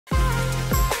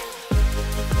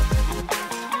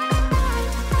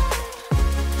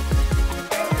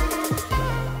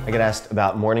I get asked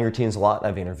about morning routines a lot.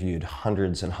 I've interviewed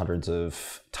hundreds and hundreds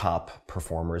of top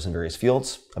performers in various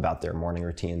fields about their morning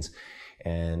routines.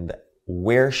 And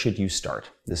where should you start?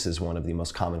 This is one of the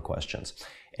most common questions.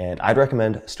 And I'd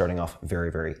recommend starting off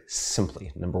very, very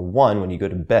simply. Number one, when you go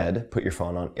to bed, put your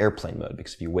phone on airplane mode,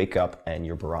 because if you wake up and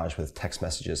you're barraged with text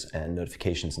messages and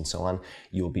notifications and so on,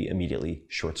 you will be immediately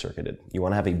short-circuited. You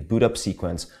want to have a boot up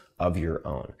sequence of your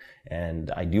own.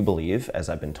 And I do believe, as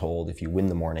I've been told, if you win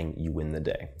the morning, you win the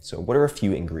day. So what are a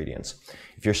few ingredients?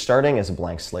 If you're starting as a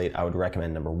blank slate, I would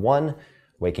recommend number one,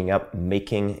 waking up,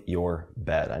 making your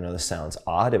bed. I know this sounds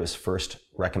odd. It was first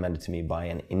recommended to me by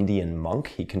an Indian monk.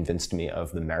 He convinced me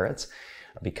of the merits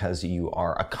because you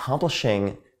are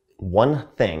accomplishing one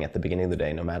thing at the beginning of the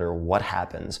day, no matter what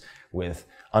happens with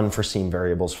unforeseen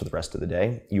variables for the rest of the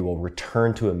day. You will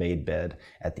return to a made bed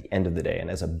at the end of the day. And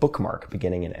as a bookmark,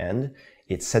 beginning and end,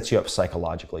 it sets you up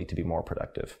psychologically to be more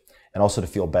productive and also to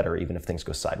feel better even if things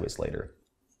go sideways later.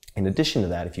 In addition to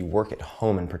that, if you work at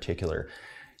home in particular,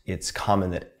 it's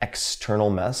common that external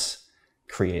mess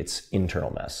creates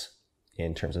internal mess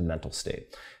in terms of mental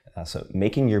state. So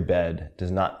making your bed does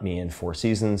not mean four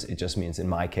seasons. It just means, in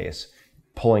my case,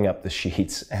 pulling up the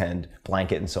sheets and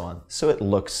blanket and so on, so it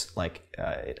looks like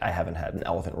I haven't had an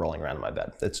elephant rolling around in my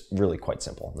bed. It's really quite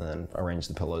simple. And then arrange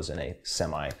the pillows in a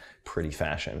semi-pretty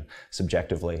fashion,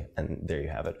 subjectively, and there you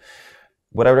have it.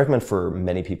 What I would recommend for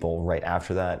many people right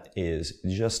after that is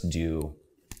just do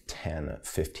 10,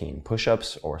 15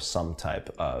 push-ups or some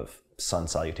type of sun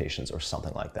salutations or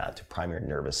something like that to prime your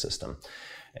nervous system.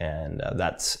 And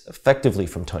that's effectively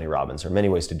from Tony Robbins. There are many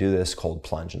ways to do this, cold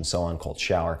plunge and so on, cold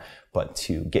shower, but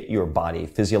to get your body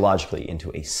physiologically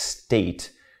into a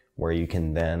state where you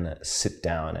can then sit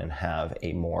down and have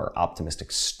a more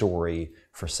optimistic story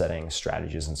for setting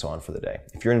strategies and so on for the day.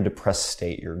 If you're in a depressed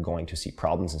state, you're going to see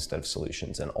problems instead of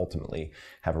solutions and ultimately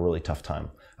have a really tough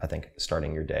time, I think,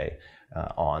 starting your day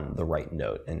on the right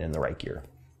note and in the right gear.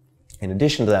 In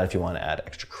addition to that, if you want to add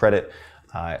extra credit,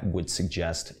 I would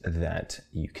suggest that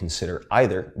you consider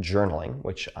either journaling,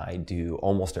 which I do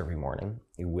almost every morning,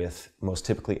 with most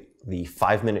typically the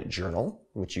 5-minute journal,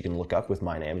 which you can look up with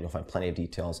my name, and you'll find plenty of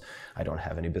details. I don't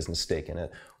have any business stake in it,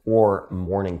 or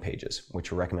morning pages,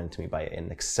 which were recommended to me by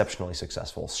an exceptionally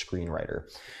successful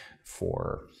screenwriter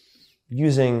for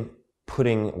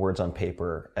putting words on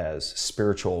paper as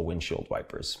spiritual windshield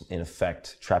wipers, in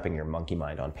effect, trapping your monkey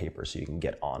mind on paper so you can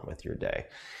get on with your day.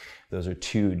 Those are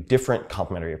two different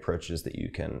complementary approaches that you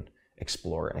can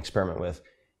explore and experiment with.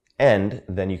 And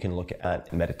then you can look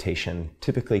at meditation,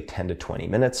 typically 10 to 20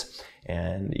 minutes,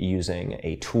 and using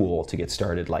a tool to get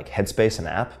started like Headspace, an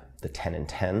app. The 10 in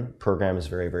 10 program is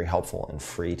very, very helpful and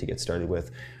free to get started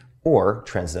with. Or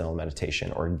transcendental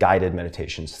meditation or guided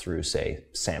meditations through, say,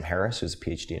 Sam Harris, who's a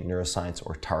PhD in neuroscience,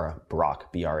 or Tara Brach,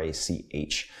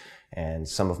 B-R-A-C-H. And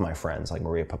some of my friends, like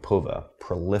Maria Popova,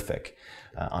 prolific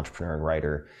entrepreneur and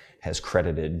writer, has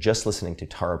credited just listening to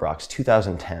Tara Brach's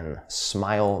 2010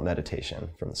 Smile meditation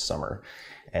from the summer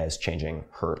as changing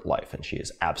her life. And she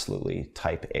is absolutely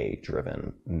type A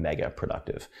driven, mega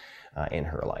productive in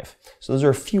her life. So those are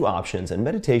a few options. And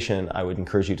meditation, I would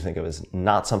encourage you to think of as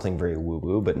not something very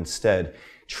woo-woo, but instead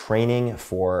training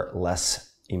for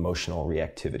less emotional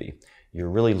reactivity. You're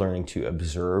really learning to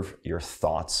observe your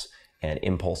thoughts and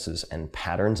impulses and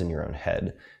patterns in your own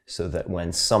head, so that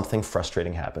when something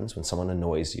frustrating happens, when someone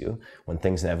annoys you, when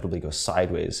things inevitably go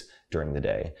sideways during the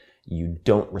day, you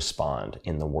don't respond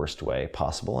in the worst way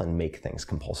possible and make things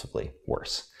compulsively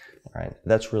worse. All right?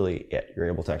 That's really it. You're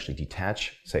able to actually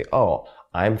detach, say, oh,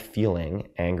 I'm feeling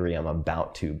angry, I'm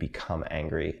about to become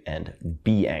angry, and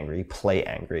be angry, play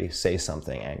angry, say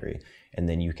something angry, and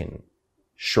then you can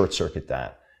short circuit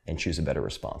that and choose a better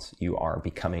response. You are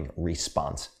becoming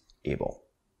response-able.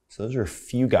 So those are a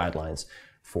few guidelines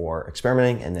for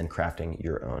experimenting and then crafting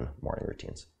your own morning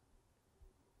routines.